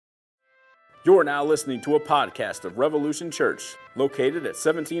You're now listening to a podcast of Revolution Church, located at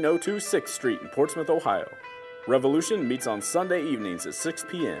 1702 6th Street in Portsmouth, Ohio. Revolution meets on Sunday evenings at 6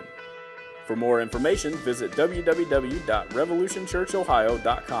 p.m. For more information, visit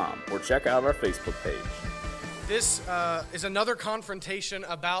www.revolutionchurchohio.com or check out our Facebook page. This is another confrontation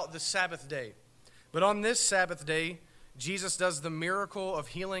about the Sabbath day. But on this Sabbath day, Jesus does the miracle of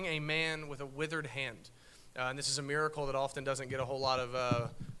healing a man with a withered hand. And this is a miracle that often doesn't get a whole lot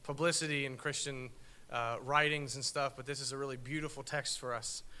of publicity in Christian writings and stuff, but this is a really beautiful text for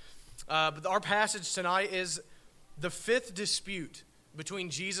us. But our passage tonight is the fifth dispute between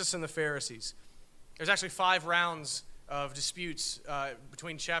Jesus and the Pharisees. There's actually 5 rounds of disputes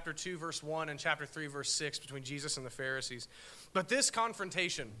between chapter 2, verse 1, and chapter 3, verse 6, between Jesus and the Pharisees. But this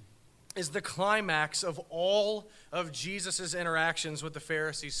confrontation is the climax of all of Jesus' interactions with the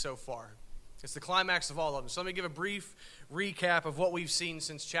Pharisees so far. It's the climax of all of them. So let me give a brief recap of what we've seen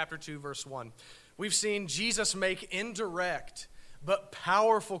since chapter 2, verse 1. We've seen Jesus make indirect but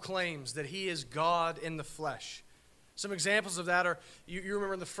powerful claims that he is God in the flesh. Some examples of that are, you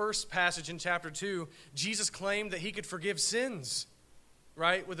remember in the first passage in chapter 2, Jesus claimed that he could forgive sins,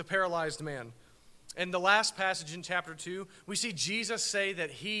 right, with a paralyzed man. In the last passage in chapter 2, we see Jesus say that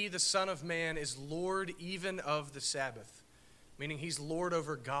he, the Son of Man, is Lord even of the Sabbath, meaning he's Lord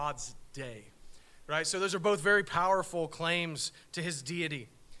over God's day, right? So those are both very powerful claims to his deity.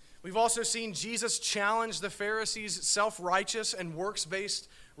 We've also seen Jesus challenge the Pharisees' self-righteous and works-based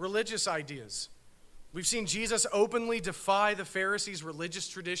religious ideas. We've seen Jesus openly defy the Pharisees' religious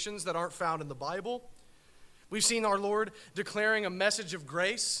traditions that aren't found in the Bible. We've seen our Lord declaring a message of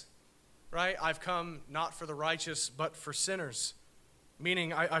grace, right? I've come not for the righteous, but for sinners.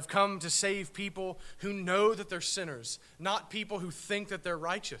 Meaning, I've come to save people who know that they're sinners, not people who think that they're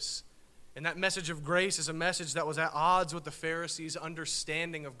righteous. And that message of grace is a message that was at odds with the Pharisees'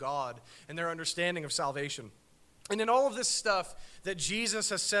 understanding of God and their understanding of salvation. And in all of this stuff that Jesus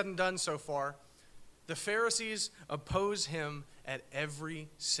has said and done so far, the Pharisees oppose him at every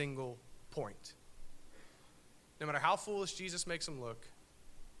single point. No matter how foolish Jesus makes them look,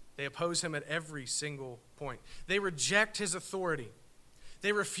 they oppose him at every single point. They reject his authority.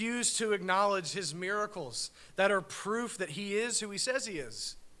 They refuse to acknowledge his miracles that are proof that he is who he says he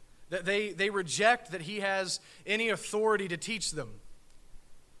is. That they reject that he has any authority to teach them.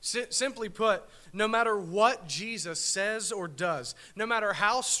 Simply put, no matter what Jesus says or does, no matter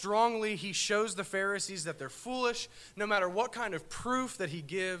how strongly he shows the Pharisees that they're foolish, no matter what kind of proof that he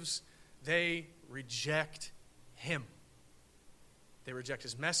gives, they reject him. They reject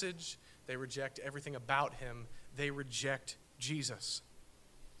his message. They reject everything about him. They reject Jesus.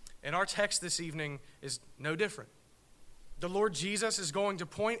 And our text this evening is no different. The Lord Jesus is going to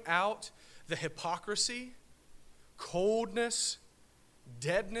point out the hypocrisy, coldness,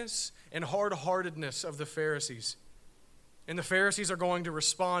 deadness, and hard-heartedness of the Pharisees. And the Pharisees are going to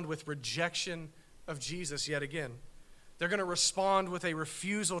respond with rejection of Jesus yet again. They're going to respond with a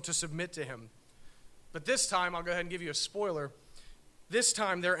refusal to submit to him. But this time, I'll go ahead and give you a spoiler. This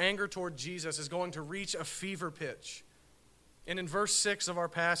time, their anger toward Jesus is going to reach a fever pitch. And in verse 6 of our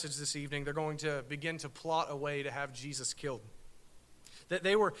passage this evening, they're going to begin to plot a way to have Jesus killed. That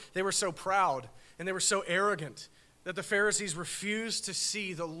they were so proud and they were so arrogant that the Pharisees refused to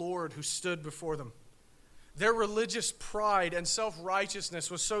see the Lord who stood before them. Their religious pride and self-righteousness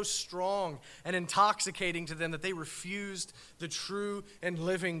was so strong and intoxicating to them that they refused the true and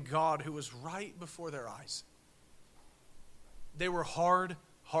living God who was right before their eyes. They were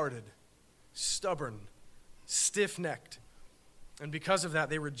hard-hearted, stubborn, stiff-necked, and because of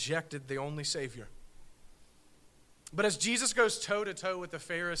that, they rejected the only Savior. But as Jesus goes toe-to-toe with the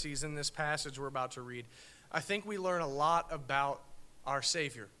Pharisees in this passage we're about to read, I think we learn a lot about our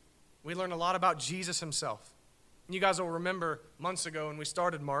Savior. We learn a lot about Jesus himself. You guys will remember months ago when we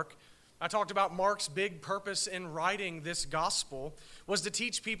started Mark, I talked about Mark's big purpose in writing this gospel was to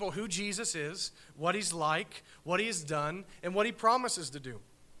teach people who Jesus is, what he's like, what he has done, and what he promises to do.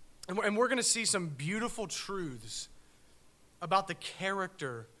 And we're going to see some beautiful truths about the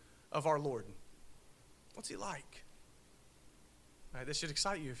character of our Lord. What's he like? All right, this should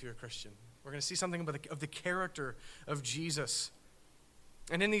excite you if you're a Christian. We're going to see something of the character of Jesus.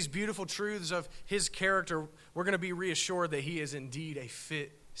 And in these beautiful truths of his character, we're going to be reassured that he is indeed a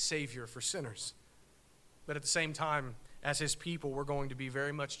fit Savior for sinners. But at the same time, as his people, we're going to be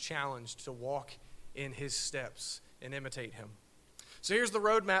very much challenged to walk in his steps and imitate him. So here's the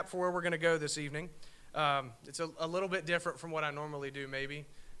roadmap for where we're going to go this evening. It's a little bit different from what I normally do, maybe.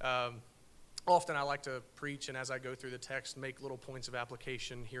 Often I like to preach, and as I go through the text, make little points of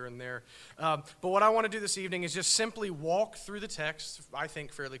application here and there. But what I want to do this evening is just simply walk through the text, I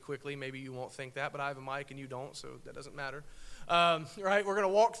think fairly quickly. Maybe you won't think that, but I have a mic and you don't, so that doesn't matter. Right? We're going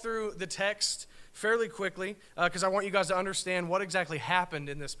to walk through the text fairly quickly because I want you guys to understand what exactly happened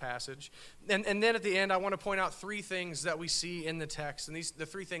in this passage. And then at the end, I want to point out three things that we see in the text. And the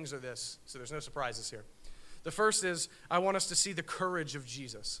three things are this, so there's no surprises here. The first is I want us to see the courage of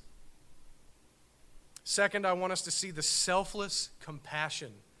Jesus. Second, I want us to see the selfless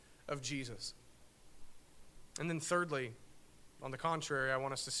compassion of Jesus. And then thirdly, on the contrary, I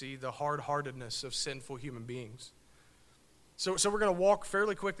want us to see the hard-heartedness of sinful human beings. So we're going to walk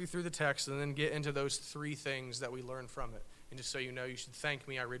fairly quickly through the text and then get into those three things that we learn from it. And just so you know, you should thank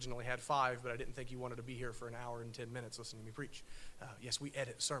me. I originally had 5, but I didn't think you wanted to be here for an hour and 10 minutes listening to me preach. Yes, we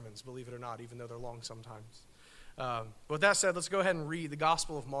edit sermons, believe it or not, even though they're long sometimes. But with that said, let's go ahead and read the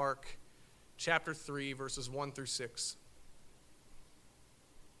Gospel of Mark, chapter 3, verses 1 through 6.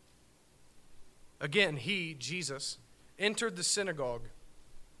 Again, he, Jesus, entered the synagogue,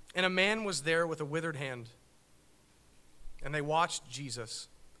 and a man was there with a withered hand. And they watched Jesus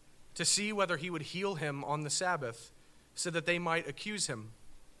to see whether he would heal him on the Sabbath, so that they might accuse him.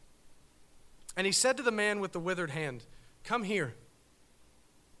 And he said to the man with the withered hand, "Come here."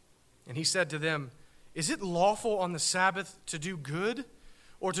 And he said to them, "Is it lawful on the Sabbath to do good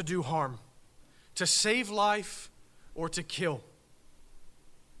or to do harm? To save life or to kill?"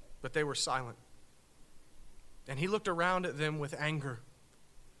 But they were silent. And he looked around at them with anger,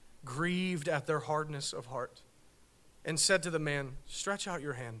 grieved at their hardness of heart, and said to the man, "Stretch out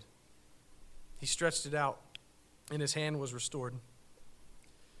your hand." He stretched it out, and his hand was restored.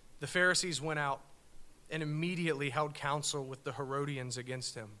 The Pharisees went out and immediately held counsel with the Herodians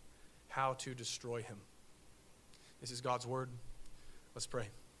against him, how to destroy him. This is God's word. Let's pray.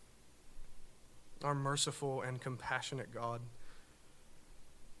 Our merciful and compassionate God,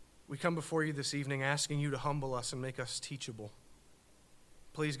 we come before you this evening asking you to humble us and make us teachable.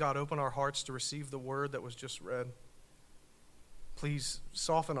 Please, God, open our hearts to receive the word that was just read. Please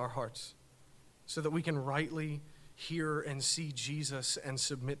soften our hearts so that we can rightly hear and see Jesus and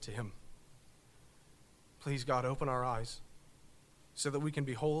submit to him. Please, God, open our eyes so that we can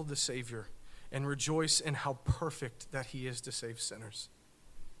behold the Savior and rejoice in how perfect that he is to save sinners.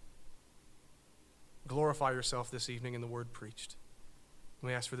 Glorify yourself this evening in the word preached.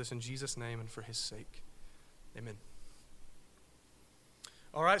 We ask for this in Jesus' name and for his sake. Amen.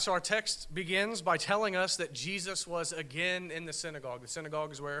 All right, so our text begins by telling us that Jesus was again in the synagogue. The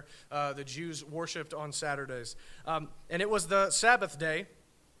synagogue is where the Jews worshiped on Saturdays. And it was the Sabbath day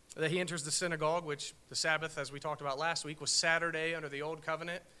that he enters the synagogue, which the Sabbath, as we talked about last week, was Saturday under the Old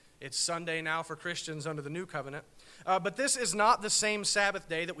Covenant. It's Sunday now for Christians under the New Covenant. But this is not the same Sabbath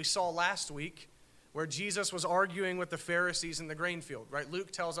day that we saw last week, where Jesus was arguing with the Pharisees in the grain field, right?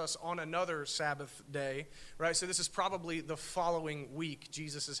 Luke tells us on another Sabbath day, right? So this is probably the following week.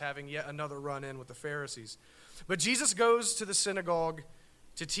 Jesus is having yet another run-in with the Pharisees. But Jesus goes to the synagogue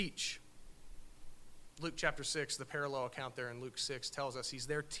to teach. Luke chapter 6, the parallel account there in Luke 6 tells us he's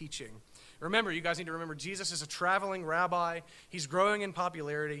there teaching. Remember, you guys need to remember, Jesus is a traveling rabbi. He's growing in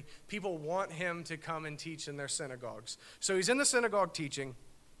popularity. People want him to come and teach in their synagogues. So he's in the synagogue teaching.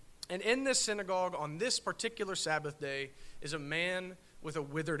 And in this synagogue on this particular Sabbath day is a man with a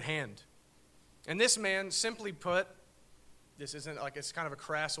withered hand. And this man, simply put, this isn't like, it's kind of a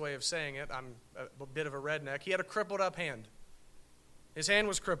crass way of saying it. I'm a bit of a redneck. He had a crippled up hand. His hand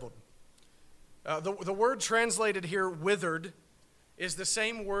was crippled. The word translated here, withered, is the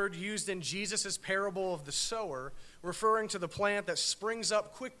same word used in Jesus' parable of the sower, referring to the plant that springs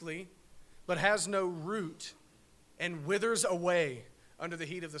up quickly but has no root and withers away under the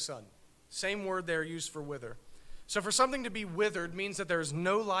heat of the sun. Same word there used for wither. So for something to be withered means that there's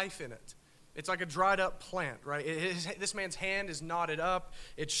no life in it. It's like a dried up plant, right? This man's hand is knotted up.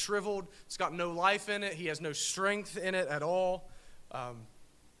 It's shriveled. It's got no life in it. He has no strength in it at all.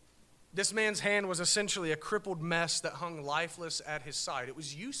 This man's hand was essentially a crippled mess that hung lifeless at his side. It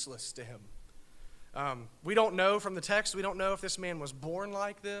was useless to him. We don't know from the text, we don't know if this man was born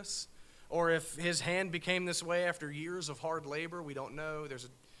like this, or if his hand became this way after years of hard labor. We don't know. There's a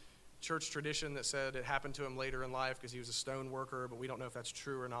church tradition that said it happened to him later in life because he was a stone worker, but we don't know if that's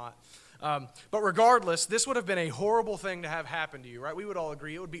true or not. But regardless, this would have been a horrible thing to have happen to you, right? We would all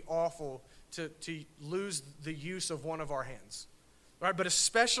agree it would be awful to lose the use of one of our hands, right? But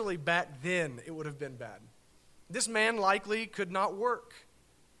especially back then, it would have been bad. This man likely could not work.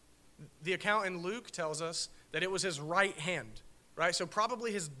 The account in Luke tells us that it was his right hand. Right? So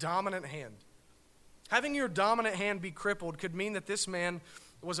probably his dominant hand. Having your dominant hand be crippled could mean that this man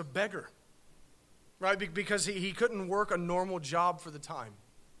was a beggar. right? Because he couldn't work a normal job for the time.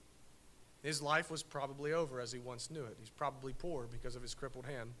 His life was probably over as he once knew it. He's probably poor because of his crippled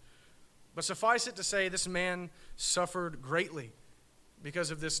hand. But suffice it to say, this man suffered greatly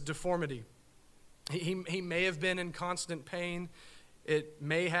because of this deformity. He may have been in constant pain. It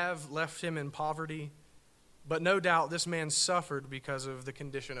may have left him in poverty. But no doubt this man suffered because of the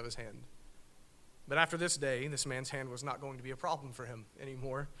condition of his hand. But after this day, this man's hand was not going to be a problem for him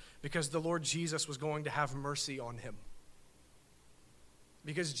anymore because the Lord Jesus was going to have mercy on him.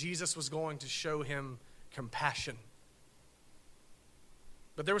 Because Jesus was going to show him compassion.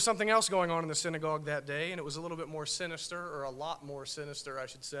 But there was something else going on in the synagogue that day, and it was a little bit more sinister, or a lot more sinister, I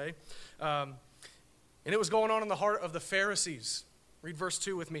should say. And it was going on in the heart of the Pharisees. Read verse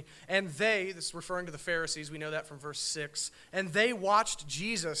 2 with me. And they, this is referring to the Pharisees, we know that from verse 6, and they watched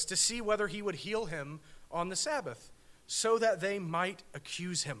Jesus to see whether he would heal him on the Sabbath, so that they might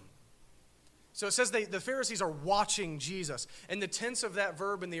accuse him. So it says the Pharisees are watching Jesus. And the tense of that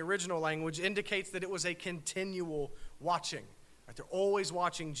verb in the original language indicates that it was a continual watching. Right? They're always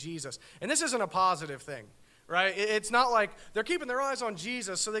watching Jesus. And this isn't a positive thing, right? It's not like they're keeping their eyes on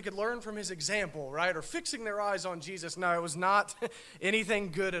Jesus so they could learn from his example, right? Or fixing their eyes on Jesus. No, it was not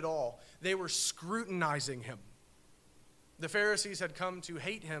anything good at all. They were scrutinizing him. The Pharisees had come to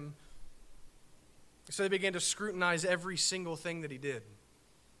hate him, so they began to scrutinize every single thing that he did.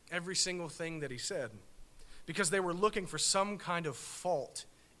 Every single thing that he said, because they were looking for some kind of fault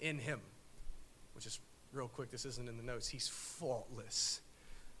in him, which is, real quick, this isn't in the notes, he's faultless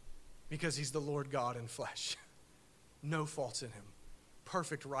because he's the Lord God in flesh. No faults in him.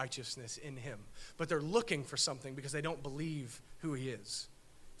 Perfect righteousness in him. But they're looking for something because they don't believe who he is.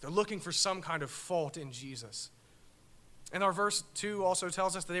 They're looking for some kind of fault in Jesus. And our verse 2 also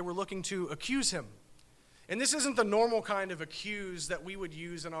tells us that they were looking to accuse him. And this isn't the normal kind of accuse that we would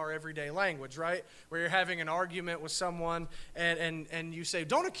use in our everyday language, right? Where you're having an argument with someone and you say,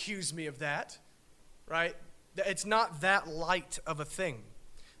 don't accuse me of that, right? It's not that light of a thing.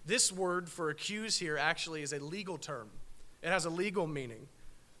 This word for accuse here actually is a legal term. It has a legal meaning.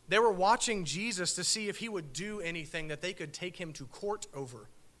 They were watching Jesus to see if he would do anything that they could take him to court over.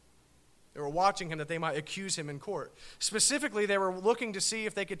 They were watching him that they might accuse him in court. Specifically, they were looking to see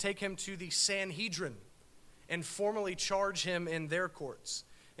if they could take him to the Sanhedrin and formally charge him in their courts.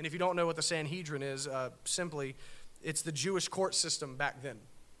 And if you don't know what the Sanhedrin is, simply, it's the Jewish court system back then.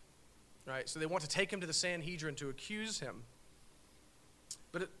 Right? So they want to take him to the Sanhedrin to accuse him.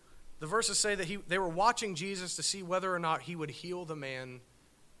 But the verses say that they were watching Jesus to see whether or not he would heal the man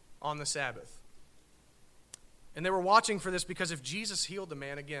on the Sabbath. And they were watching for this because if Jesus healed the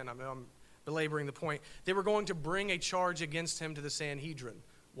man, again, I'm belaboring the point, they were going to bring a charge against him to the Sanhedrin.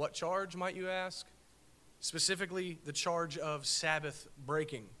 What charge, might you ask? Specifically, the charge of Sabbath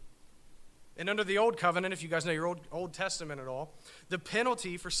breaking. And under the Old Covenant, if you guys know your Old Testament at all, the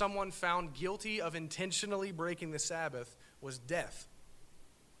penalty for someone found guilty of intentionally breaking the Sabbath was death.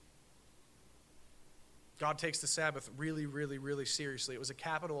 God takes the Sabbath really, really, really seriously. It was a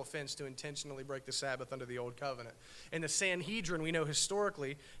capital offense to intentionally break the Sabbath under the Old Covenant. And the Sanhedrin, we know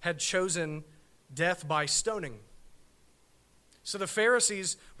historically, had chosen death by stoning. So the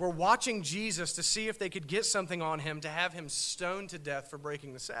Pharisees were watching Jesus to see if they could get something on him to have him stoned to death for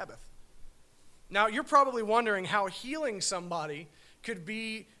breaking the Sabbath. Now, you're probably wondering how healing somebody could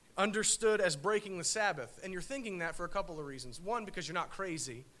be understood as breaking the Sabbath. And you're thinking that for a couple of reasons. One, because you're not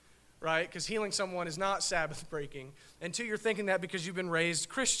crazy, right? Because healing someone is not Sabbath breaking. And two, you're thinking that because you've been raised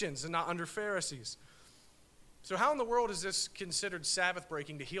Christians and not under Pharisees. So how in the world is this considered Sabbath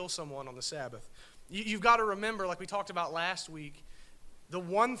breaking to heal someone on the Sabbath? You've got to remember, like we talked about last week, the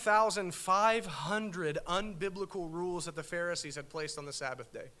 1,500 unbiblical rules that the Pharisees had placed on the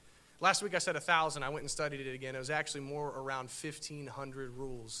Sabbath day. Last week I said 1,000. I went and studied it again. It was actually more around 1,500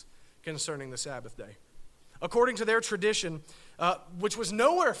 rules concerning the Sabbath day. According to their tradition, which was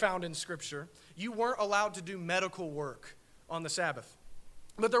nowhere found in Scripture, you weren't allowed to do medical work on the Sabbath.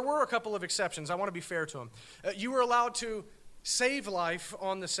 But there were a couple of exceptions. I want to be fair to them. You were allowed to save life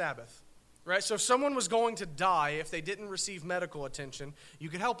on the Sabbath. Right? So if someone was going to die, if they didn't receive medical attention, you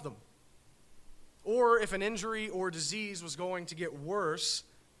could help them. Or if an injury or disease was going to get worse,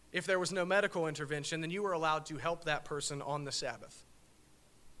 if there was no medical intervention, then you were allowed to help that person on the Sabbath.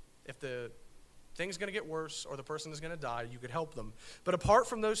 If the thing's going to get worse or the person is going to die, you could help them. But apart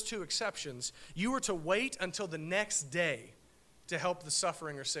from those two exceptions, you were to wait until the next day to help the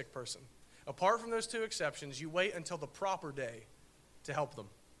suffering or sick person. Apart from those two exceptions, you wait until the proper day to help them.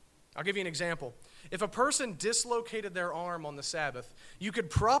 I'll give you an example. If a person dislocated their arm on the Sabbath, you could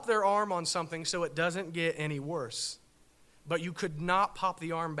prop their arm on something so it doesn't get any worse. but you could not pop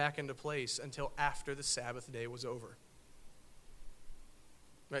the arm back into place until after the Sabbath day was over.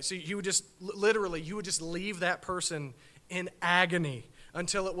 Right? So you would just, literally, you would just leave that person in agony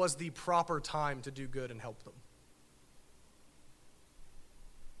until it was the proper time to do good and help them.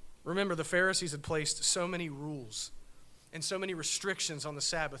 Remember, the Pharisees had placed so many rules and so many restrictions on the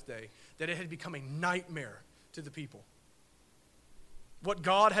Sabbath day that it had become a nightmare to the people. What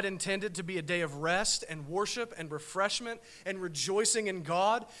God had intended to be a day of rest and worship and refreshment and rejoicing in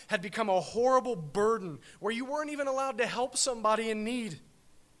God had become a horrible burden where you weren't even allowed to help somebody in need.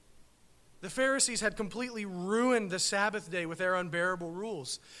 The Pharisees had completely ruined the Sabbath day with their unbearable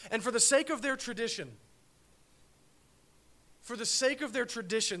rules. And for the sake of their tradition,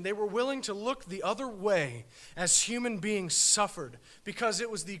 they were willing to look the other way as human beings suffered because it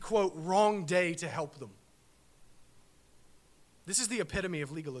was the, quote, wrong day to help them. This is the epitome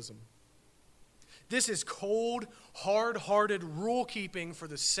of legalism. This is cold, hard-hearted rule-keeping for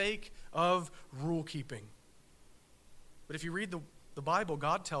the sake of rule-keeping. But if you read the Bible,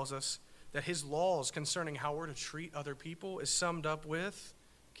 God tells us that his laws concerning how we're to treat other people is summed up with,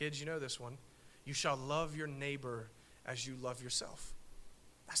 kids, you know this one, you shall love your neighbor as you love yourself.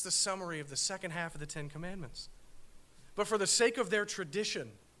 That's the summary of the second half of the Ten Commandments. But for the sake of their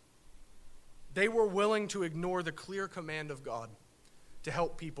tradition, they were willing to ignore the clear command of God to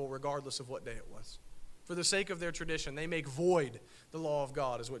help people regardless of what day it was. For the sake of their tradition, they make void the law of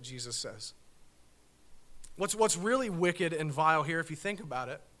God, is what Jesus says. What's really wicked and vile here, if you think about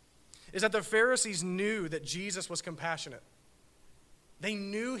it, is that the Pharisees knew that Jesus was compassionate. They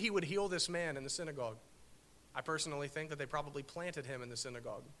knew he would heal this man in the synagogue. I personally think that they probably planted him in the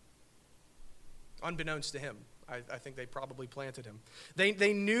synagogue. Unbeknownst to him, I think they probably planted him.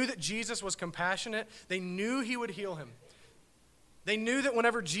 They knew that Jesus was compassionate. They knew he would heal him. They knew that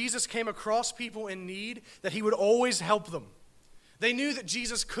whenever Jesus came across people in need, that he would always help them. They knew that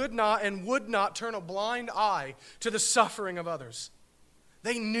Jesus could not and would not turn a blind eye to the suffering of others.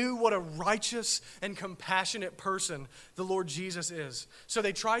 They knew what a righteous and compassionate person the Lord Jesus is. So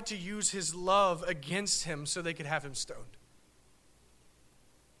they tried to use his love against him so they could have him stoned.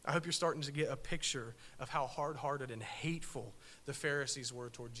 I hope you're starting to get a picture of how hard-hearted and hateful the Pharisees were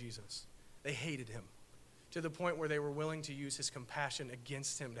toward Jesus. They hated him to the point where they were willing to use his compassion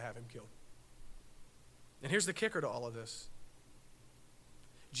against him to have him killed. And here's the kicker to all of this.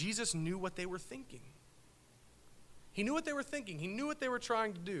 Jesus knew what they were thinking. He knew what they were thinking. He knew what they were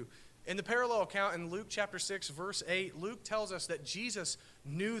trying to do. In the parallel account in Luke chapter 6, verse 8, Luke tells us that Jesus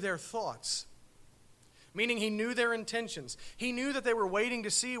knew their thoughts, meaning he knew their intentions. He knew that they were waiting to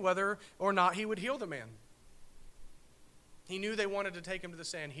see whether or not he would heal the man. He knew they wanted to take him to the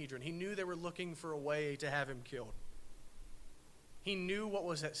Sanhedrin. He knew they were looking for a way to have him killed. He knew what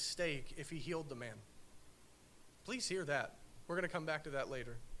was at stake if he healed the man. Please hear that. We're going to come back to that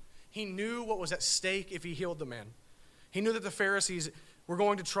later. He knew what was at stake if he healed the man. He knew that the Pharisees were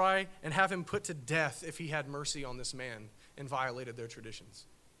going to try and have him put to death if he had mercy on this man and violated their traditions.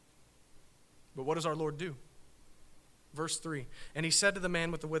 But what does our Lord do? Verse 3, and he said to the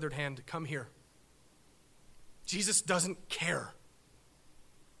man with the withered hand, come here. Jesus doesn't care.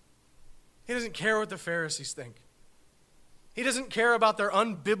 He doesn't care what the Pharisees think. He doesn't care about their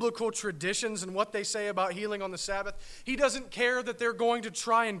unbiblical traditions and what they say about healing on the Sabbath. He doesn't care that they're going to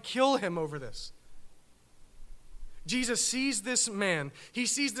try and kill him over this. Jesus sees this man. He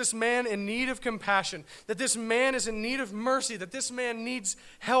sees this man in need of compassion, that this man is in need of mercy, that this man needs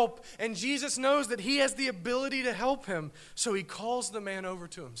help. And Jesus knows that he has the ability to help him, so he calls the man over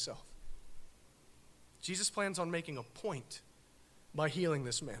to himself. Jesus plans on making a point by healing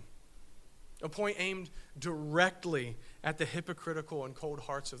this man, a point aimed directly at the hypocritical and cold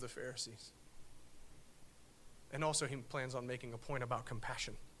hearts of the Pharisees. And also he plans on making a point about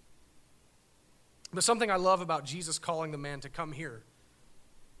compassion. But something I love about Jesus calling the man to come here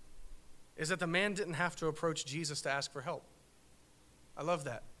is that the man didn't have to approach Jesus to ask for help. I love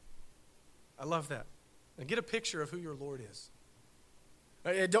that. I love that. And get a picture of who your Lord is.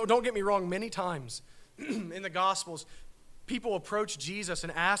 Don't get me wrong, many times in the Gospels, people approach Jesus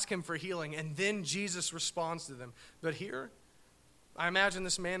and ask him for healing, and then Jesus responds to them. But here, I imagine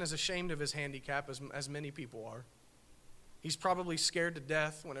this man is ashamed of his handicap, as many people are. He's probably scared to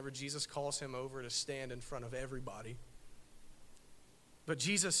death whenever Jesus calls him over to stand in front of everybody. But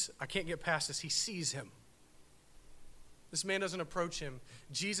Jesus, I can't get past this, he sees him. This man doesn't approach him.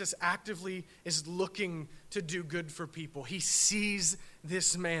 Jesus actively is looking to do good for people. He sees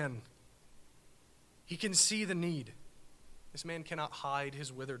this man. He can see the need. This man cannot hide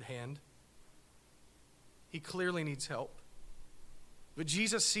his withered hand. He clearly needs help. But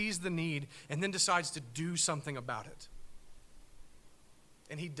Jesus sees the need and then decides to do something about it.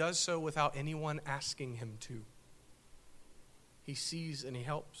 And he does so without anyone asking him to. He sees and he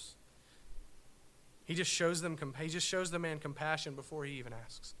helps. He just shows the man compassion before he even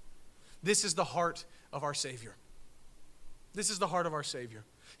asks. This is the heart of our Savior. This is the heart of our Savior.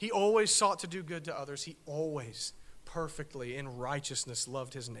 He always sought to do good to others. He always perfectly in righteousness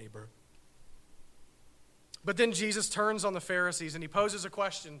loved his neighbor. But then Jesus turns on the Pharisees and he poses a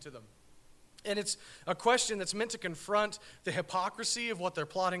question to them. And it's a question that's meant to confront the hypocrisy of what they're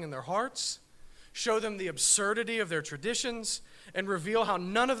plotting in their hearts, show them the absurdity of their traditions, and reveal how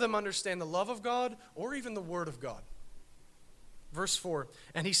none of them understand the love of God or even the word of God. Verse 4,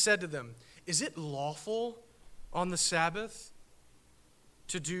 and he said to them, is it lawful on the Sabbath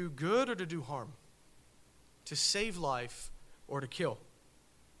to do good or to do harm? To save life or to kill?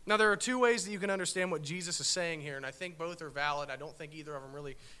 Now, there are two ways that you can understand what Jesus is saying here, and I think both are valid. I don't think either of them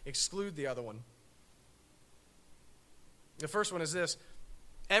really exclude the other one. The first one is this.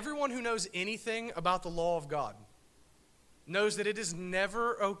 Everyone who knows anything about the law of God knows that it is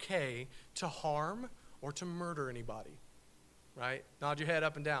never okay to harm or to murder anybody. Right? Nod your head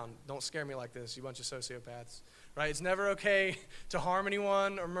up and down. Don't scare me like this, you bunch of sociopaths. Right? It's never okay to harm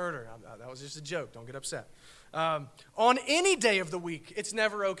anyone or murder. That was just a joke. Don't get upset. On any day of the week, it's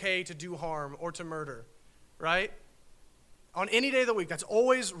never okay to do harm or to murder. Right? On any day of the week. That's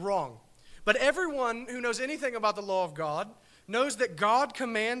always wrong. But everyone who knows anything about the law of God knows that God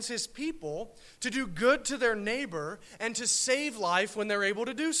commands his people to do good to their neighbor and to save life when they're able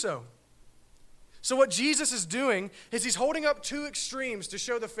to do so. So what Jesus is doing is he's holding up two extremes to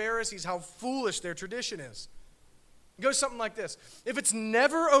show the Pharisees how foolish their tradition is. It goes something like this. If it's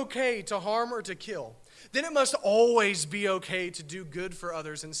never okay to harm or to kill, then it must always be okay to do good for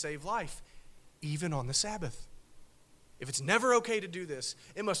others and save life, even on the Sabbath. If it's never okay to do this,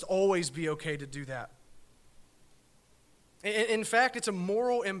 it must always be okay to do that. In fact, it's a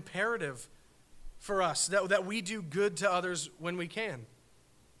moral imperative for us that we do good to others when we can.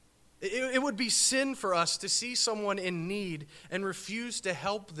 It would be sin for us to see someone in need and refuse to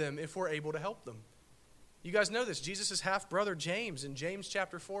help them if we're able to help them. You guys know this. Jesus' half-brother James in James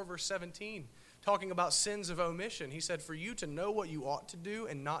chapter 4, verse 17, talking about sins of omission. He said, for you to know what you ought to do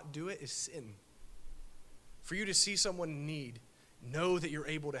and not do it is sin. For you to see someone in need, know that you're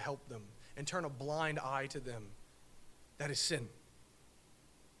able to help them and turn a blind eye to them. That is sin.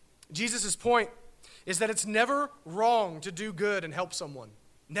 Jesus' point is that it's never wrong to do good and help someone.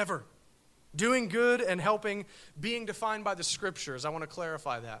 Never. Doing good and helping being defined by the scriptures. I want to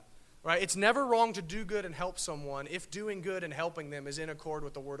clarify that. Right? It's never wrong to do good and help someone if doing good and helping them is in accord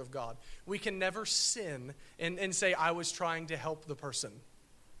with the word of God. We can never sin and say, I was trying to help the person.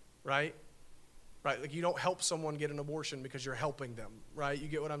 Right? Right? Like you don't help someone get an abortion because you're helping them. Right? You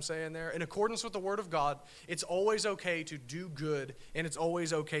get what I'm saying there? In accordance with the word of God, it's always okay to do good and it's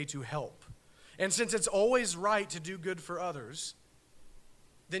always okay to help. And since it's always right to do good for others,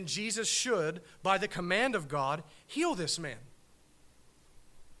 then Jesus should, by the command of God, heal this man.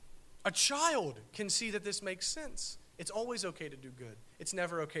 A child can see that this makes sense. It's always okay to do good. It's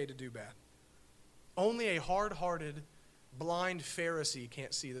never okay to do bad. Only a hard-hearted, blind Pharisee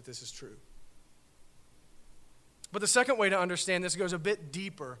can't see that this is true. But the second way to understand this goes a bit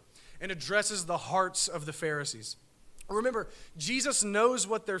deeper and addresses the hearts of the Pharisees. Remember, Jesus knows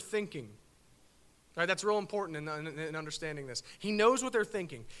what they're thinking. Right, that's real important in understanding this. He knows what they're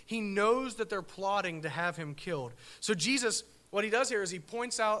thinking. He knows that they're plotting to have him killed. So Jesus, what he does here is he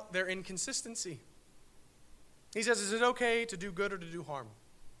points out their inconsistency. He says, is it okay to do good or to do harm?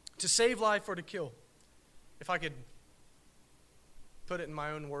 To save life or to kill? If I could put it in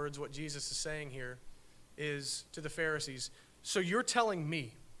my own words, what Jesus is saying here is to the Pharisees, so you're telling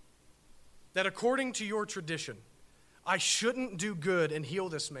me that according to your tradition, I shouldn't do good and heal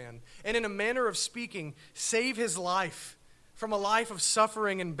this man, and in a manner of speaking, save his life from a life of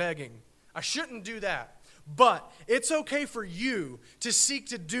suffering and begging. I shouldn't do that. But it's okay for you to seek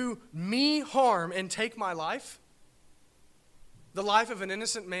to do me harm and take my life? The life of an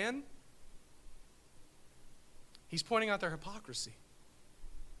innocent man? He's pointing out their hypocrisy.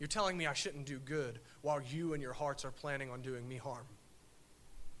 You're telling me I shouldn't do good while you and your hearts are planning on doing me harm.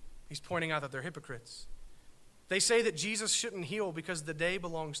 He's pointing out that they're hypocrites. They say that Jesus shouldn't heal because the day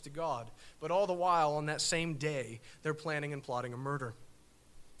belongs to God, but all the while on that same day, they're planning and plotting a murder.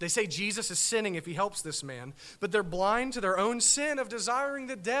 They say Jesus is sinning if he helps this man, but they're blind to their own sin of desiring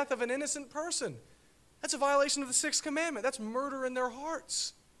the death of an innocent person. That's a violation of the sixth commandment. That's murder in their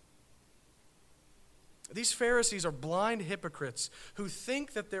hearts. These Pharisees are blind hypocrites who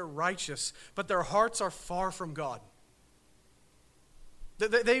think that they're righteous, but their hearts are far from God.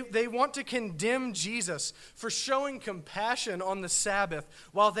 They want to condemn Jesus for showing compassion on the Sabbath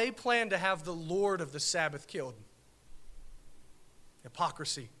while they plan to have the Lord of the Sabbath killed.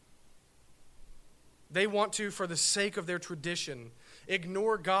 Hypocrisy. They want to, for the sake of their tradition,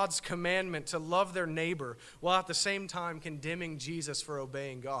 ignore God's commandment to love their neighbor while at the same time condemning Jesus for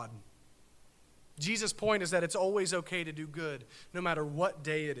obeying God. Jesus' point is that it's always okay to do good, no matter what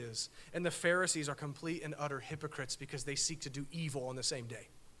day it is. And the Pharisees are complete and utter hypocrites because they seek to do evil on the same day.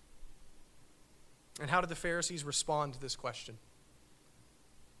 And how did the Pharisees respond to this question?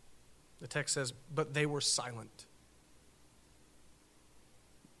 The text says, but they were silent.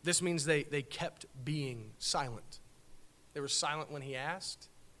 This means they kept being silent. They were silent when he asked,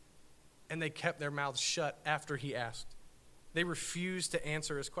 and they kept their mouths shut after he asked. They refused to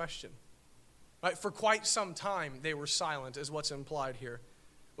answer his question. Right? For quite some time, they were silent, is what's implied here,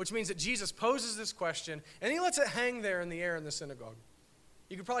 which means that Jesus poses this question, and he lets it hang there in the air in the synagogue.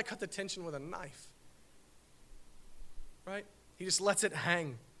 You could probably cut the tension with a knife. Right? He just lets it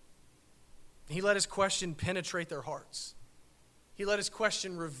hang. He let his question penetrate their hearts. He let his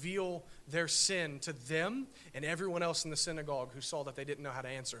question reveal their sin to them and everyone else in the synagogue who saw that they didn't know how to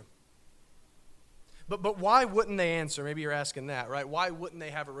answer him. But why wouldn't they answer? Maybe you're asking that, right? Why wouldn't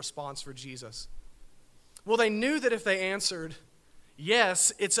they have a response for Jesus? Well, they knew that if they answered,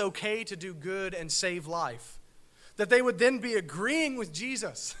 yes, it's okay to do good and save life, that they would then be agreeing with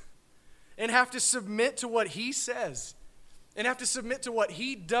Jesus and have to submit to what he says and have to submit to what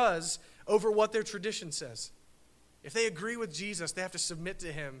he does over what their tradition says. If they agree with Jesus, they have to submit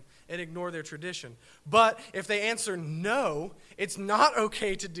to him and ignore their tradition. But if they answer no, it's not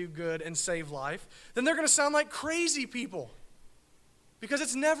okay to do good and save life, then they're going to sound like crazy people because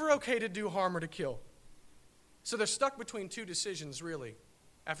it's never okay to do harm or to kill. So they're stuck between two decisions, really,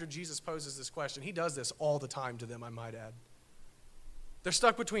 after Jesus poses this question. He does this all the time to them, I might add. They're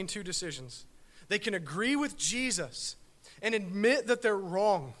stuck between two decisions. They can agree with Jesus and admit that they're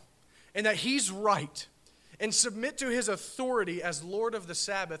wrong and that he's right, and submit to his authority as Lord of the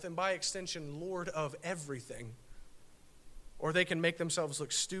Sabbath and by extension, Lord of everything. Or they can make themselves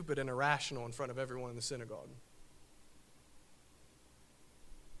look stupid and irrational in front of everyone in the synagogue.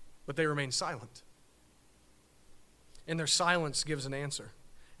 But they remain silent. And their silence gives an answer.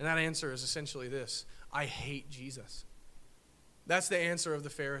 And that answer is essentially this: I hate Jesus. That's the answer of the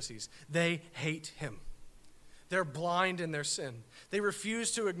Pharisees. They hate him. They're blind in their sin. They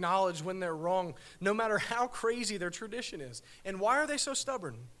refuse to acknowledge when they're wrong, no matter how crazy their tradition is. And why are they so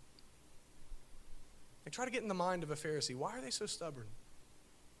stubborn? They try to get in the mind of a Pharisee. Why are they so stubborn?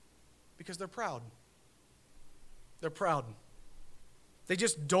 Because they're proud. They're proud. They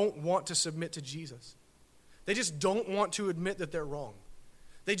just don't want to submit to Jesus. They just don't want to admit that they're wrong.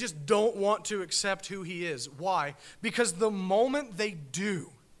 They just don't want to accept who he is. Why? Because the moment they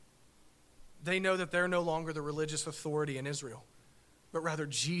do, they know that they're no longer the religious authority in Israel, but rather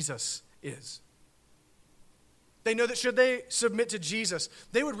Jesus is. They know that should they submit to Jesus,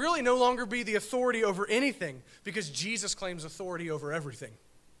 they would really no longer be the authority over anything because Jesus claims authority over everything.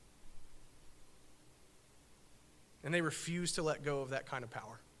 And they refuse to let go of that kind of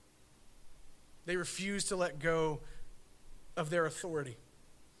power. They refuse to let go of their authority.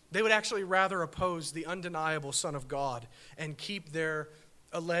 They would actually rather oppose the undeniable Son of God and keep their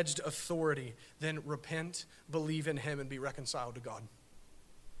alleged authority than repent, believe in him, and be reconciled to God.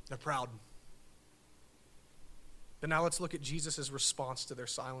 They're proud. But now let's look at Jesus' response to their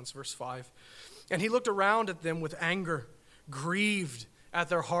silence. Verse 5. And he looked around at them with anger, grieved at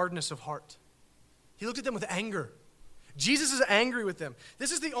their hardness of heart. He looked at them with anger. Jesus is angry with them.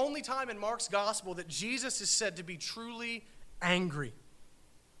 This is the only time in Mark's gospel that Jesus is said to be truly angry.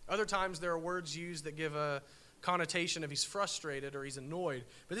 Other times there are words used that give a connotation of he's frustrated or he's annoyed.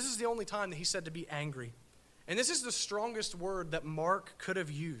 But this is the only time that he's said to be angry. And this is the strongest word that Mark could have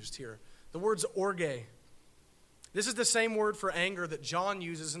used here. The word's orge. This is the same word for anger that John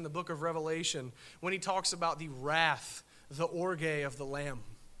uses in the book of Revelation when he talks about the wrath, the orge of the Lamb.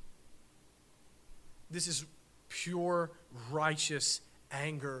 This is pure, righteous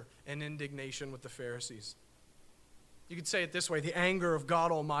anger and indignation with the Pharisees. You could say it this way: the anger of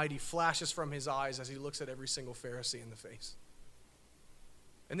God Almighty flashes from his eyes as he looks at every single Pharisee in the face.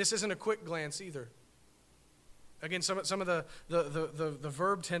 And this isn't a quick glance either. Again, some of the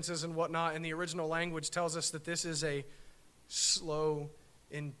verb tenses and whatnot in the original language tells us that this is a slow,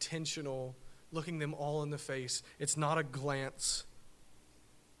 intentional, looking them all in the face. It's not a glance.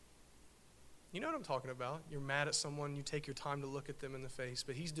 You know what I'm talking about. You're mad at someone, you take your time to look at them in the face,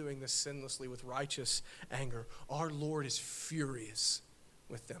 but he's doing this sinlessly with righteous anger. Our Lord is furious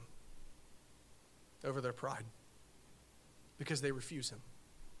with them over their pride because they refuse him.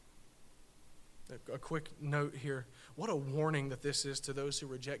 A quick note here. What a warning that this is to those who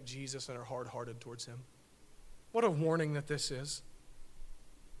reject Jesus and are hard-hearted towards him. What a warning that this is.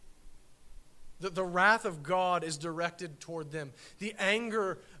 The wrath of God is directed toward them. The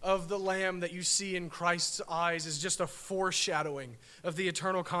anger of the Lamb that you see in Christ's eyes is just a foreshadowing of the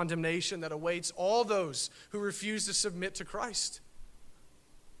eternal condemnation that awaits all those who refuse to submit to Christ.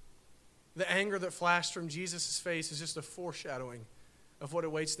 The anger that flashed from Jesus' face is just a foreshadowing of what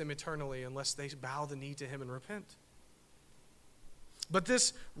awaits them eternally unless they bow the knee to him and repent. But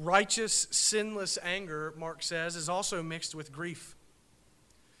this righteous, sinless anger, Mark says, is also mixed with grief.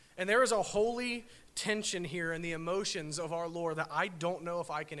 And there is a holy tension here in the emotions of our Lord that I don't know if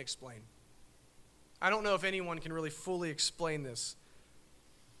I can explain. I don't know if anyone can really fully explain this.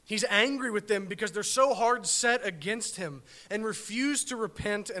 He's angry with them because they're so hard set against him and refuse to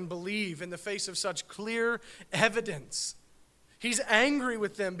repent and believe in the face of such clear evidence. He's angry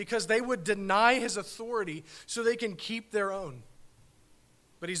with them because they would deny his authority so they can keep their own.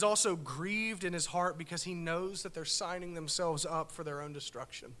 But he's also grieved in his heart because he knows that they're signing themselves up for their own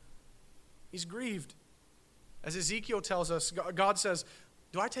destruction. He's grieved. As Ezekiel tells us, God says,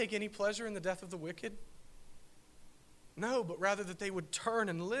 "Do I take any pleasure in the death of the wicked? No, but rather that they would turn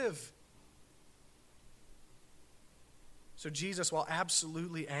and live." So Jesus, while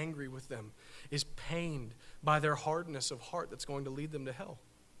absolutely angry with them, is pained by their hardness of heart that's going to lead them to hell.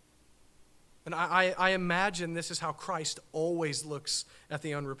 And I imagine this is how Christ always looks at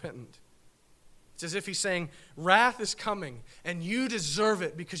the unrepentant. It's as if he's saying, wrath is coming, and you deserve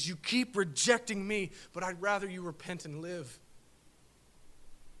it because you keep rejecting me, but I'd rather you repent and live.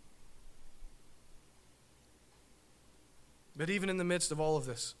 But even in the midst of all of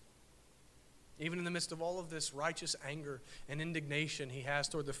this, righteous anger and indignation he has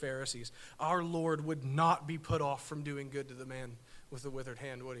toward the Pharisees, our Lord would not be put off from doing good to the man with the withered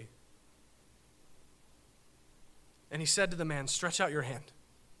hand, would he? And he said to the man, "Stretch out your hand."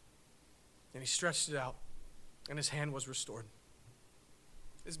 And he stretched it out, and his hand was restored.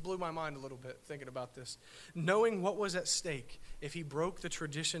 This blew my mind a little bit thinking about this. Knowing what was at stake if he broke the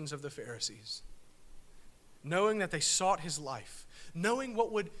traditions of the Pharisees, knowing that they sought his life, knowing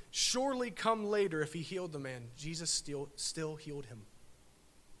what would surely come later if he healed the man, Jesus still healed him.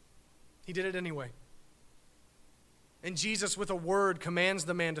 He did it anyway. And Jesus, with a word, commands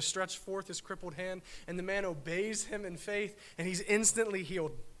the man to stretch forth his crippled hand, and the man obeys him in faith, and he's instantly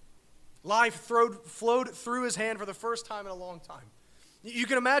healed. Life flowed through his hand for the first time in a long time. You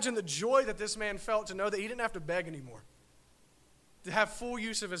can imagine the joy that this man felt to know that he didn't have to beg anymore, to have full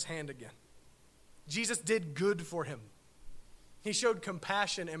use of his hand again. Jesus did good for him. He showed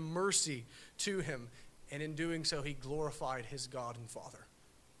compassion and mercy to him, and in doing so, he glorified his God and Father.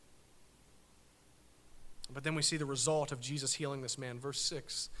 But then we see the result of Jesus healing this man. Verse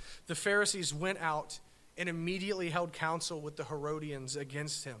 6, the Pharisees went out and immediately held counsel with the Herodians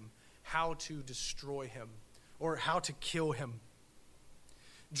against him, how to destroy him or how to kill him.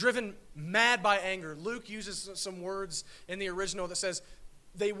 Driven mad by anger, Luke uses some words in the original that says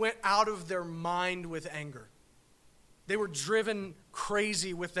they went out of their mind with anger. They were driven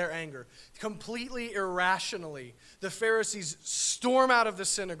crazy with their anger. Completely irrationally, the Pharisees storm out of the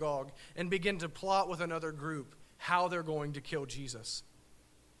synagogue and begin to plot with another group how they're going to kill Jesus.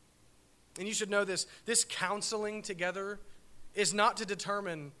 And you should know this counseling together is not to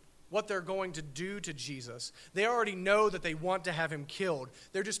determine what they're going to do to Jesus. They already know that they want to have him killed.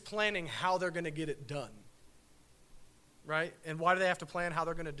 They're just planning how they're going to get it done. Right? And why do they have to plan how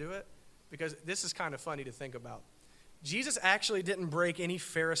they're going to do it? Because this is kind of funny to think about. Jesus actually didn't break any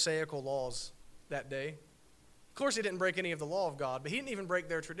Pharisaical laws that day. Of course, he didn't break any of the law of God, but he didn't even break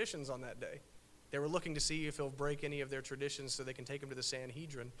their traditions on that day. They were looking to see if he'll break any of their traditions so they can take him to the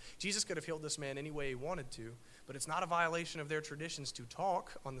Sanhedrin. Jesus could have healed this man any way he wanted to, but it's not a violation of their traditions to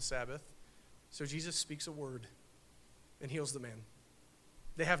talk on the Sabbath. So Jesus speaks a word and heals the man.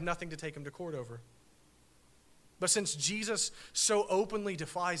 They have nothing to take him to court over. But since Jesus so openly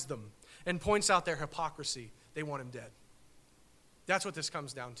defies them and points out their hypocrisy, they want him dead. That's what this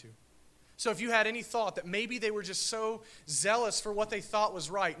comes down to. So if you had any thought that maybe they were just so zealous for what they thought was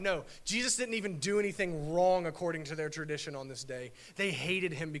right, no, Jesus didn't even do anything wrong according to their tradition on this day. They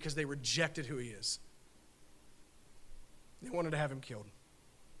hated him because they rejected who he is. They wanted to have him killed.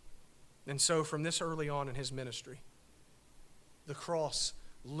 And so from this early on in his ministry, the cross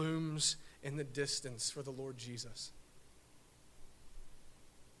looms in the distance for the Lord Jesus.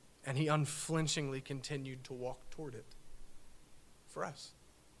 And he unflinchingly continued to walk toward it for us,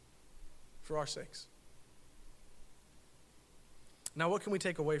 for our sakes. Now, what can we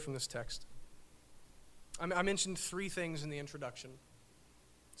take away from this text? I mentioned three things in the introduction.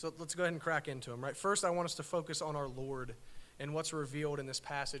 So let's go ahead and crack into them, right? First, I want us to focus on our Lord and what's revealed in this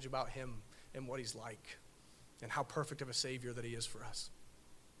passage about him and what he's like and how perfect of a Savior that he is for us.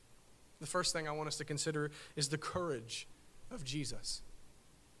 The first thing I want us to consider is the courage of Jesus.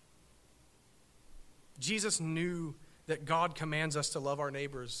 Jesus knew that God commands us to love our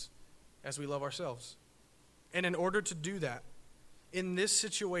neighbors as we love ourselves. And in order to do that, in this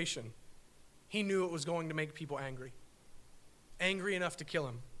situation, he knew it was going to make people angry. Angry enough to kill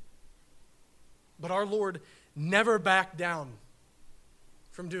him. But our Lord never backed down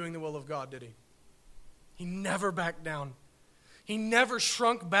from doing the will of God, did he? He never backed down. He never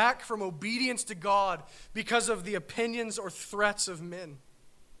shrunk back from obedience to God because of the opinions or threats of men.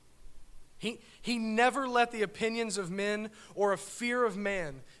 He never let the opinions of men or a fear of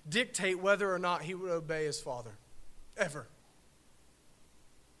man dictate whether or not he would obey his Father. Ever.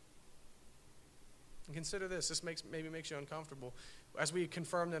 And consider this. This maybe makes you uncomfortable. As we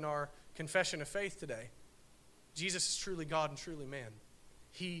confirmed in our confession of faith today, Jesus is truly God and truly man.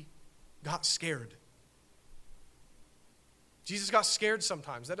 He got scared. Jesus got scared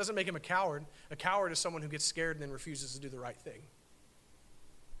sometimes. That doesn't make him a coward. A coward is someone who gets scared and then refuses to do the right thing.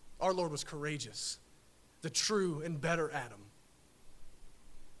 Our Lord was courageous, the true and better Adam,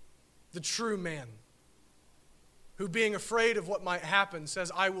 the true man, who being afraid of what might happen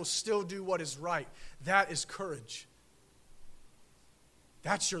says, I will still do what is right. That is courage.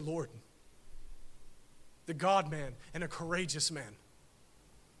 That's your Lord, the God-man and a courageous man.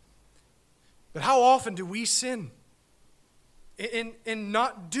 But how often do we sin in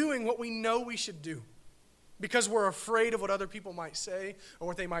not doing what we know we should do? Because we're afraid of what other people might say or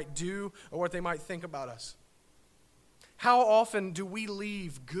what they might do or what they might think about us. How often do we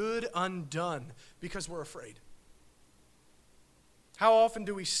leave good undone because we're afraid? How often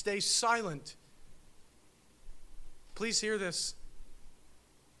do we stay silent? Please hear this.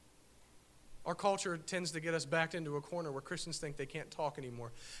 Our culture tends to get us backed into a corner where Christians think they can't talk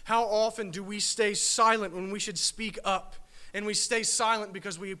anymore. How often do we stay silent when we should speak up? And we stay silent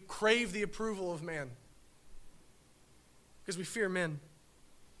because we crave the approval of man. Because we fear men.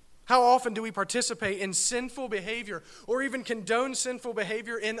 How often do we participate in sinful behavior or even condone sinful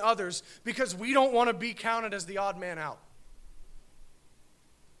behavior in others because we don't want to be counted as the odd man out?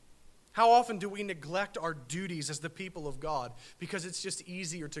 How often do we neglect our duties as the people of God because it's just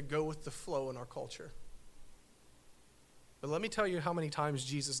easier to go with the flow in our culture? But let me tell you how many times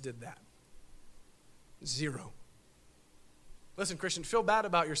Jesus did that. 0. Listen, Christian, feel bad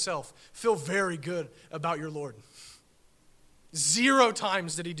about yourself. Feel very good about your Lord. 0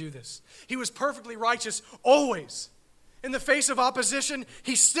 times did he do this. He was perfectly righteous always. In the face of opposition,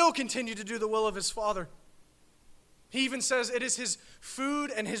 he still continued to do the will of his Father. He even says it is his food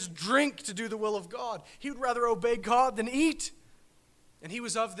and his drink to do the will of God. He would rather obey God than eat. And he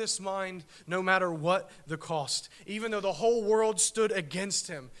was of this mind no matter what the cost. Even though the whole world stood against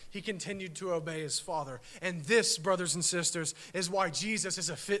him, he continued to obey his Father. And this, brothers and sisters, is why Jesus is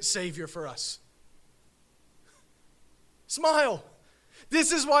a fit Savior for us. Smile.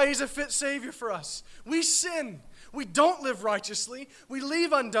 This is why he's a fit Savior for us. We sin. We don't live righteously. We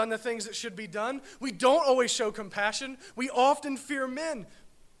leave undone the things that should be done. We don't always show compassion. We often fear men,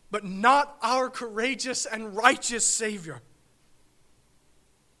 but not our courageous and righteous Savior.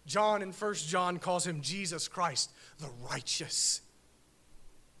 John in 1 John calls him Jesus Christ, the righteous.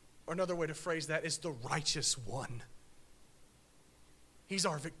 Or another way to phrase that is the righteous one. He's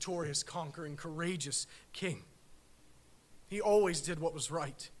our victorious, conquering, courageous King. He always did what was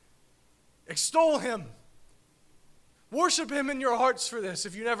right. Extol him. Worship him in your hearts for this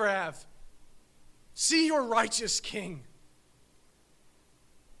if you never have. See your righteous King.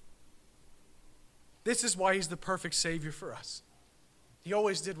 This is why he's the perfect Savior for us. He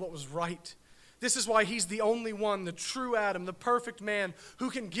always did what was right. This is why he's the only one, the true Adam, the perfect man, who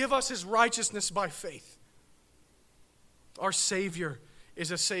can give us his righteousness by faith. Our Savior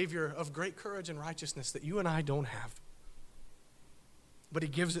is a Savior of great courage and righteousness that you and I don't have. But he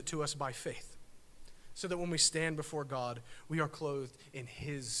gives it to us by faith, so that when we stand before God, we are clothed in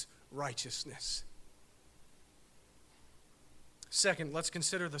his righteousness. Second, let's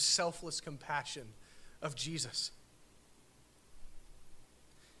consider the selfless compassion of Jesus.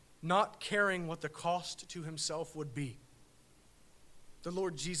 Not caring what the cost to himself would be, the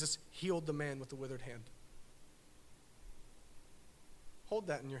Lord Jesus healed the man with the withered hand. Hold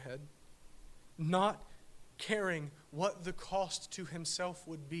that in your head. Not caring what the cost to himself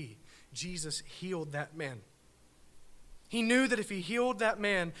would be, Jesus healed that man. He knew that if he healed that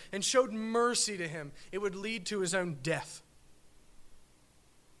man and showed mercy to him, it would lead to his own death.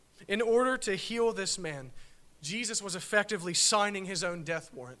 In order to heal this man, Jesus was effectively signing his own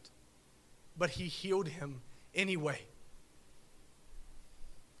death warrant, but he healed him anyway.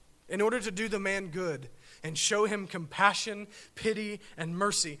 In order to do the man good and show him compassion, pity, and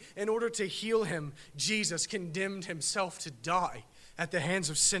mercy, in order to heal him, Jesus condemned himself to die at the hands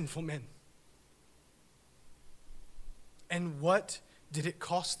of sinful men. And what did it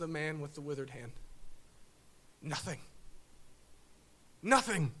cost the man with the withered hand? Nothing.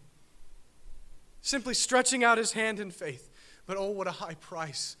 Nothing. Simply stretching out his hand in faith. But oh, what a high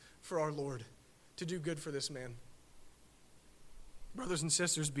price for our Lord to do good for this man. Brothers and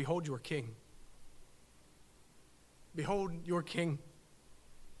sisters, behold your King. Behold your King.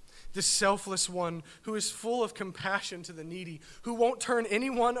 The selfless one who is full of compassion to the needy, who won't turn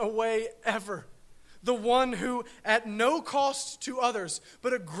anyone away ever. The one who, at no cost to others,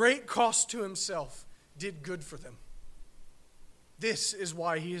 but a great cost to himself, did good for them. This is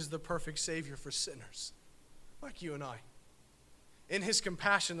why he is the perfect Savior for sinners like you and I. In his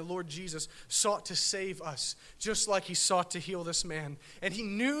compassion, the Lord Jesus sought to save us, just like he sought to heal this man. And he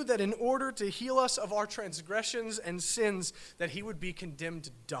knew that in order to heal us of our transgressions and sins, that he would be condemned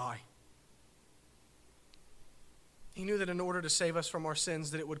to die. He knew that in order to save us from our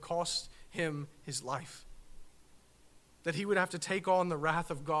sins, that it would cost him his life. That he would have to take on the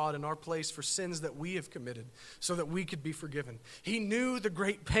wrath of God in our place for sins that we have committed so that we could be forgiven. He knew the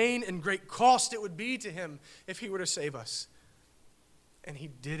great pain and great cost it would be to him if he were to save us. And he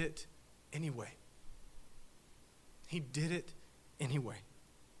did it anyway. He did it anyway.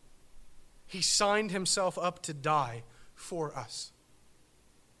 He signed himself up to die for us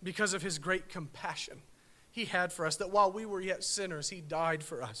because of his great compassion he had for us, that while we were yet sinners, he died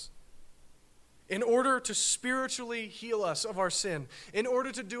for us. In order to spiritually heal us of our sin, in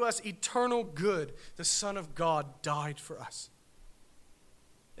order to do us eternal good, the Son of God died for us.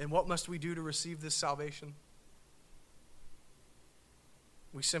 And what must we do to receive this salvation?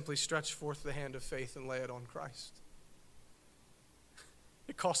 We simply stretch forth the hand of faith and lay it on Christ.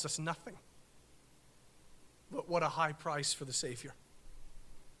 It costs us nothing. But what a high price for the Savior.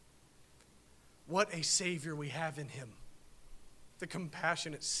 What a Savior we have in him. The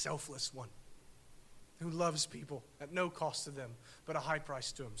compassionate, selfless one who loves people at no cost to them, but a high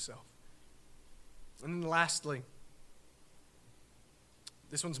price to himself. And then lastly,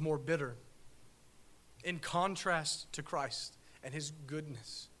 this one's more bitter. In contrast to Christ and his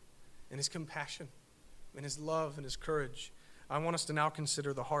goodness and his compassion and his love and his courage, I want us to now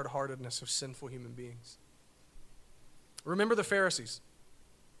consider the hard-heartedness of sinful human beings. Remember the Pharisees.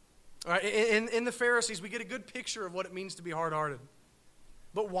 All right, in the Pharisees, we get a good picture of what it means to be hard-hearted.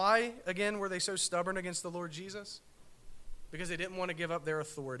 But why, again, were they so stubborn against the Lord Jesus? Because they didn't want to give up their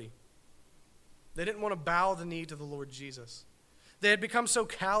authority. They didn't want to bow the knee to the Lord Jesus. They had become so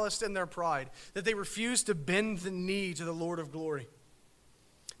calloused in their pride that they refused to bend the knee to the Lord of glory.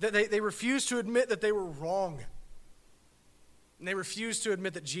 That they refused to admit that they were wrong. And they refused to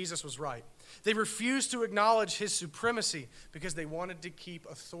admit that Jesus was right. They refused to acknowledge his supremacy because they wanted to keep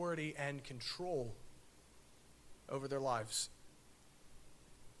authority and control over their lives.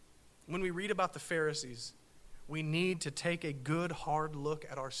 When we read about the Pharisees, we need to take a good, hard look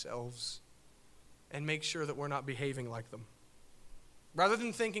at ourselves and make sure that we're not behaving like them. Rather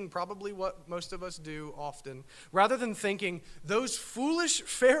than thinking probably what most of us do often, rather than thinking those foolish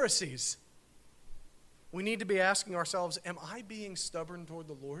Pharisees, we need to be asking ourselves, am I being stubborn toward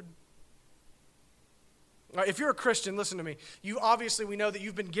the Lord? If you're a Christian, listen to me. We know that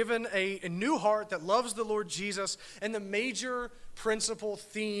you've been given a new heart that loves the Lord Jesus, and the major principal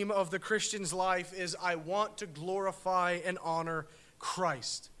theme of the Christian's life is, I want to glorify and honor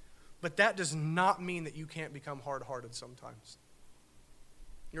Christ. But that does not mean that you can't become hard-hearted sometimes.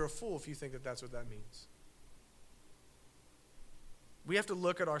 You're a fool if you think that that's what that means. We have to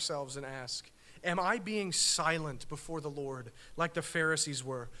look at ourselves and ask, am I being silent before the Lord like the Pharisees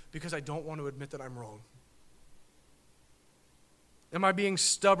were because I don't want to admit that I'm wrong? Am I being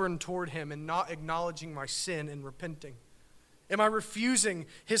stubborn toward him and not acknowledging my sin and repenting? Am I refusing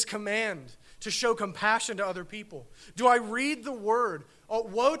his command to show compassion to other people? Do I read the word? Oh,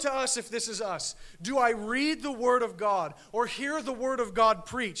 woe to us if this is us. Do I read the word of God or hear the word of God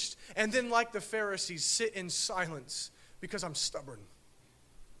preached and then, like the Pharisees, sit in silence because I'm stubborn?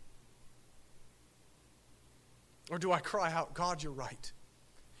 Or do I cry out, God, you're right.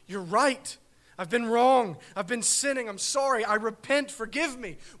 You're right. I've been wrong. I've been sinning. I'm sorry. I repent. Forgive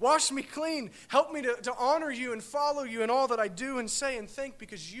me. Wash me clean. Help me to honor you and follow you in all that I do and say and think,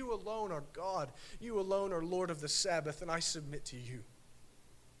 because you alone are God. You alone are Lord of the Sabbath, and I submit to you.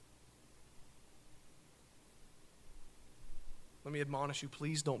 Let me admonish you,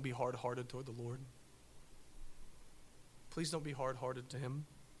 please don't be hard-hearted toward the Lord. Please don't be hard-hearted to him.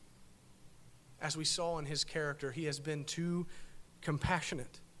 As we saw in his character, he has been too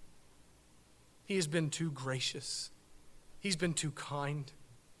compassionate. He has been too gracious. He's been too kind.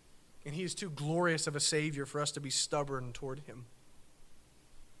 And he is too glorious of a Savior for us to be stubborn toward him.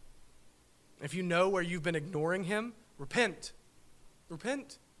 If you know where you've been ignoring him, repent.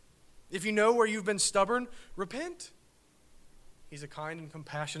 Repent. If you know where you've been stubborn, repent. He's a kind and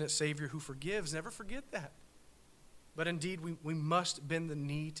compassionate Savior who forgives. Never forget that. But indeed, we must bend the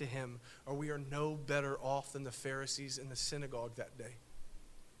knee to him, or we are no better off than the Pharisees in the synagogue that day.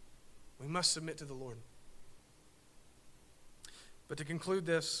 We must submit to the Lord. But to conclude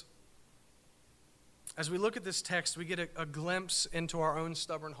this, as we look at this text, we get a glimpse into our own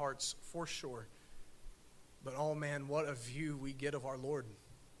stubborn hearts, for sure. But oh man, what a view we get of our Lord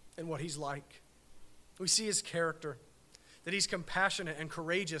and what he's like. We see his character, that he's compassionate and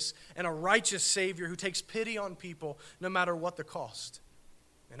courageous and a righteous Savior who takes pity on people no matter what the cost.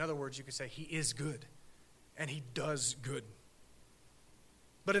 In other words, you could say he is good and he does good.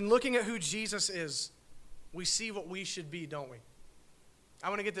 But in looking at who Jesus is, we see what we should be, don't we? I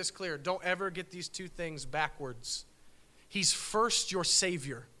want to get this clear. Don't ever get these two things backwards. He's first your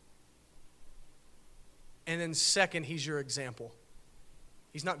Savior. And then second, he's your example.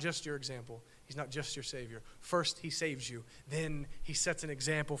 He's not just your example. He's not just your Savior. First, he saves you. Then he sets an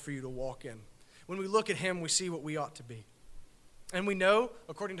example for you to walk in. When we look at him, we see what we ought to be. And we know,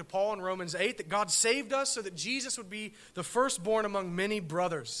 according to Paul in Romans 8, that God saved us so that Jesus would be the firstborn among many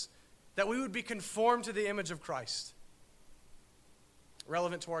brothers, that we would be conformed to the image of Christ.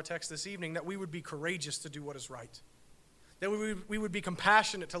 Relevant to our text this evening, that we would be courageous to do what is right. That we would be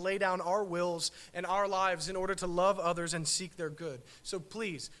compassionate to lay down our wills and our lives in order to love others and seek their good. So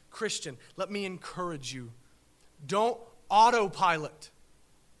please, Christian, let me encourage you. Don't autopilot.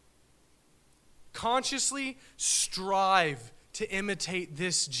 Consciously strive to imitate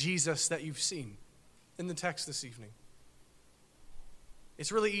this Jesus that you've seen in the text this evening.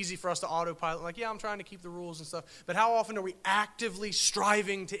 It's really easy for us to autopilot, like, yeah, I'm trying to keep the rules and stuff. But how often are we actively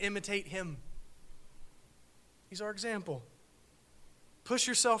striving to imitate him? He's our example. Push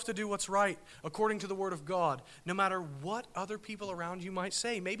yourself to do what's right according to the Word of God, no matter what other people around you might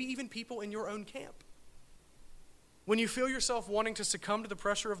say, maybe even people in your own camp. When you feel yourself wanting to succumb to the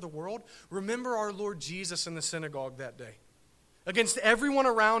pressure of the world, remember our Lord Jesus in the synagogue that day. Against everyone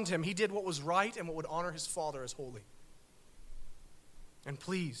around him, he did what was right and what would honor his Father as holy. And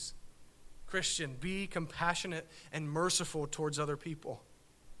please, Christian, be compassionate and merciful towards other people.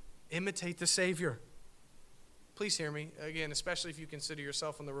 Imitate the Savior. Please hear me, again, especially if you consider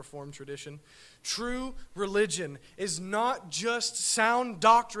yourself in the Reformed tradition. True religion is not just sound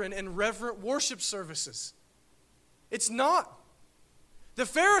doctrine and reverent worship services. It's not. The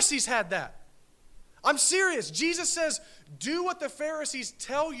Pharisees had that. I'm serious. Jesus says, do what the Pharisees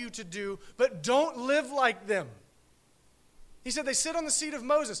tell you to do, but don't live like them. He said they sit on the seat of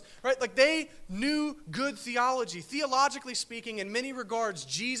Moses, right? Like they knew good theology. Theologically speaking, in many regards,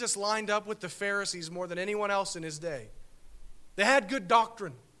 Jesus lined up with the Pharisees more than anyone else in his day. They had good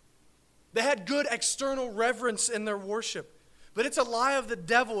doctrine. They had good external reverence in their worship. But it's a lie of the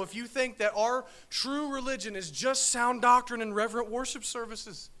devil if you think that our true religion is just sound doctrine and reverent worship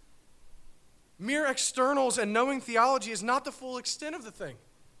services. Mere externals and knowing theology is not the full extent of the thing.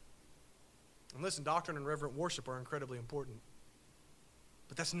 And listen, doctrine and reverent worship are incredibly important.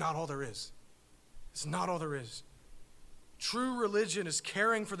 But that's not all there is. It's not all there is. True religion is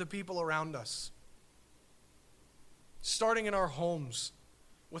caring for the people around us. Starting in our homes,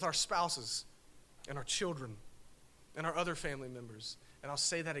 with our spouses and our children and our other family members. And I'll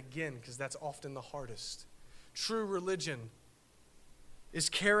say that again because that's often the hardest. True religion is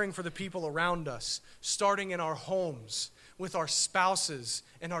caring for the people around us, starting in our homes, with our spouses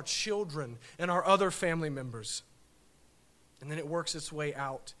and our children and our other family members. And then it works its way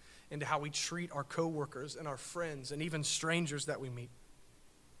out into how we treat our coworkers and our friends and even strangers that we meet.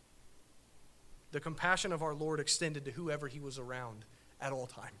 The compassion of our Lord extended to whoever he was around at all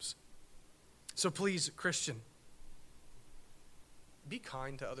times. So please, Christian, be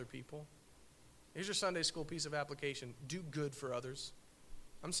kind to other people. Here's your Sunday school piece of application. Do good for others.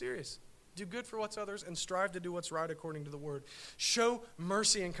 I'm serious. Do good for what's others and strive to do what's right according to the Word. Show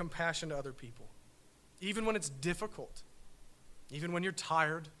mercy and compassion to other people, even when it's difficult, even when you're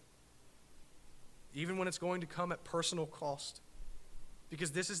tired, even when it's going to come at personal cost,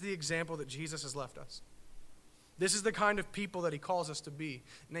 because this is the example that Jesus has left us. This is the kind of people that he calls us to be,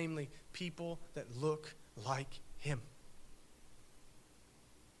 namely people that look like him.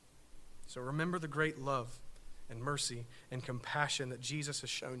 So remember the great love and mercy and compassion that Jesus has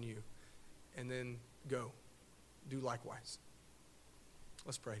shown you, and then go do likewise.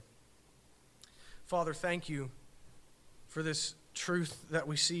 Let's pray. Father, thank you for this truth that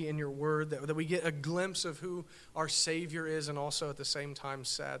we see in your word, that we get a glimpse of who our Savior is, and also at the same time,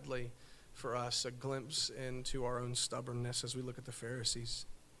 sadly, for us, a glimpse into our own stubbornness as we look at the Pharisees.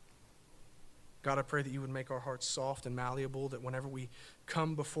 God, I pray that you would make our hearts soft and malleable, that whenever we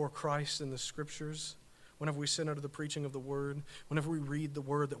come before Christ in the Scriptures, whenever we sit under the preaching of the Word, whenever we read the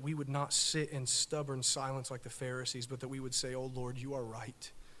Word, that we would not sit in stubborn silence like the Pharisees, but that we would say, "Oh Lord, you are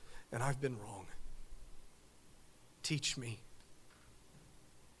right, and I've been wrong. Teach me.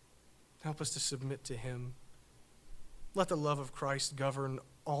 Help us to submit to him. Let the love of Christ govern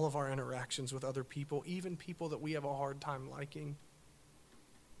all of our interactions with other people, even people that we have a hard time liking.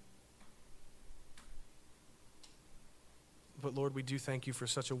 But Lord, we do thank you for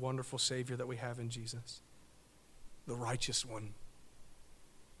such a wonderful Savior that we have in Jesus, the righteous one,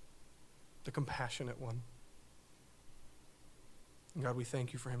 the compassionate one. And God, we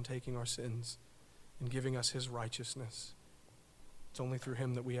thank you for him taking our sins and giving us his righteousness. It's only through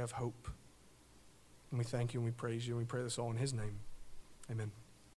him that we have hope. And we thank you and we praise you and we pray this all in his name. Amen.